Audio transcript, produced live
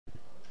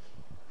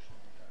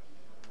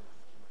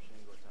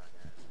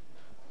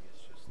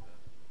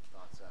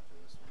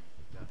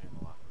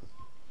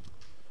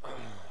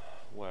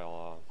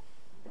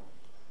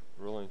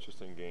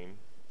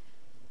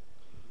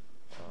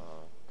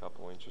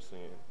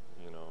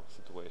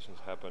situations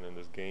happen in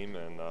this game,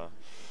 and I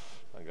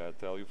gotta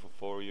tell you, for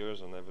 4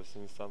 years, I've never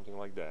seen something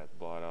like that.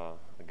 But I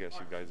guess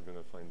you guys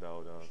gonna find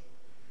out.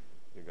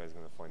 You guys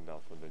gonna find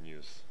out from the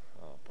news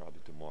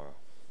probably tomorrow.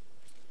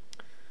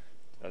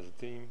 As a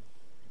team,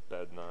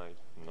 bad night,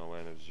 no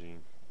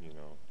energy.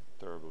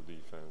 Terrible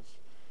defense,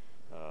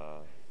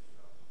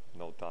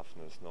 no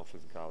toughness, no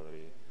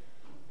physicality,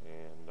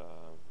 and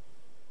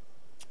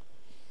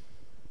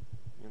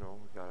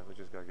we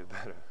just gotta get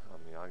better. I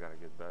mean, I gotta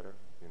get better.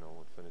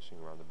 With finishing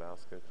around the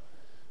basket.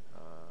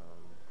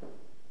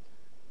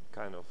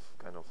 Kind of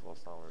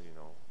lost our,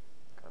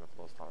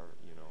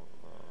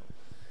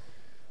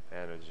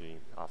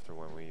 energy after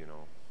when we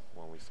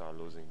start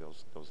losing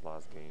those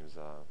last games,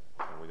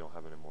 and we don't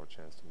have any more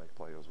chance to make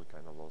playoffs. We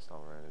kind of lost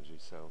our energy.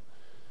 So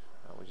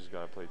we just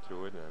gotta play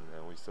through it,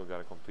 and we still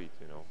gotta compete.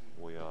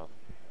 We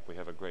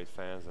have a great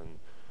fans, and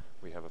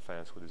we have a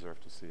fans who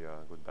deserve to see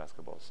good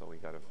basketball. So we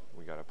gotta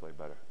play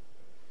better.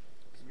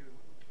 Can you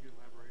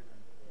elaborate on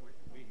what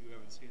you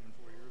haven't seen in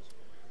 4 years?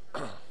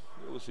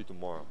 We'll see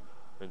tomorrow.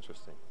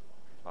 Interesting.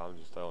 I'm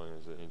just telling you,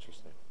 it's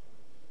interesting.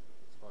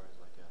 As far as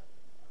like the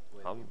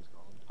way the game's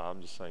going?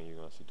 I'm just saying you're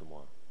gonna see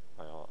tomorrow.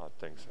 I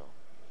think so.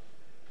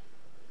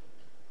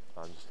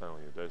 I'm just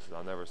telling you.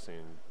 I've never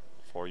seen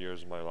 4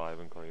 years of my life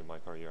and my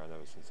career. I've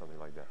never seen something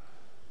like that.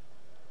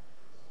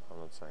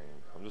 I'm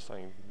just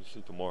saying you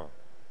see tomorrow.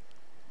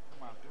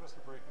 Come on, give us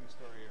the breaking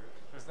story here.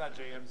 It's not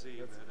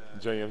JMZ.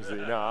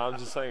 JMZ. No, I'm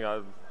just saying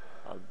yeah,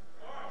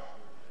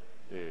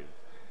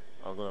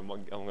 I'm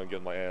gonna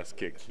get my ass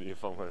kicked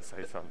if I'm gonna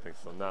say something.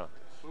 So now.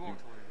 We won't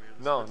tell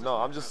you. No.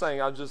 I'm just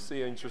saying. I just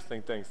see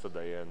interesting things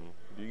today, and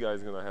you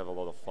guys are gonna have a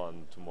lot of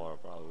fun tomorrow,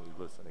 probably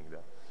listening to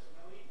that.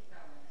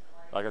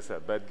 Like I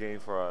said, bad game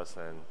for us,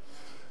 and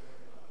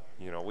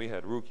we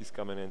had rookies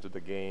coming into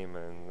the game,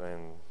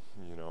 and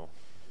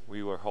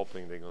we were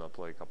hoping they're gonna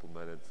play a couple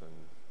minutes, and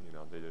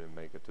they didn't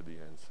make it to the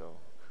end. So.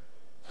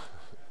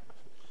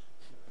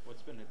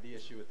 What's been the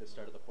issue with the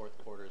start of the fourth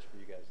quarters for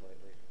you guys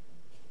lately?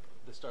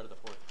 The start of the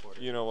fourth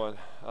quarter. You know what?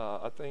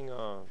 I think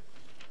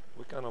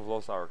we kind of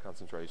lost our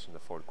concentration in the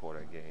fourth quarter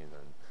again,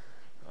 and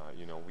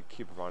we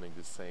keep running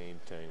the same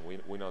thing.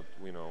 We don't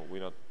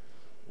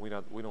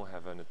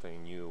have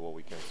anything new where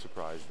we can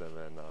surprise them,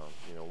 and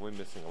we're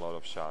missing a lot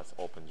of shots,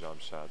 open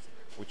jump shots.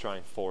 We try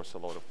and force a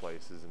lot of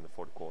places in the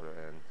fourth quarter,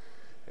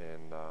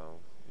 and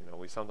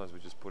we sometimes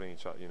just putting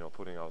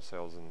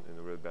ourselves in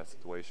a really bad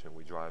situation.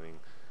 We're driving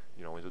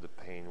into the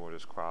paint where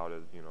it's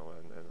crowded, and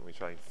we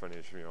try and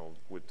finish,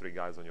 with 3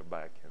 guys on your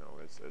back.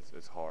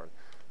 It's hard.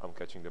 I'm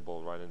catching the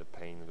ball right in the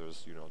paint.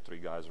 There's 3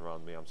 guys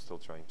around me. I'm still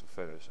trying to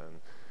finish, and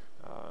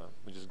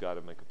we just got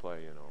to make a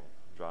play.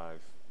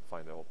 Drive,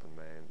 find an open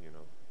man.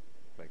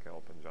 Make an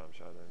open jump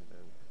shot,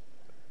 and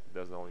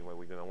that's the only way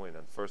we're gonna win.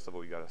 And first of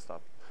all, we got to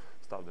stop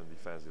them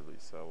defensively.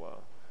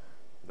 So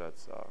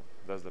that's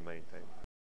the main thing.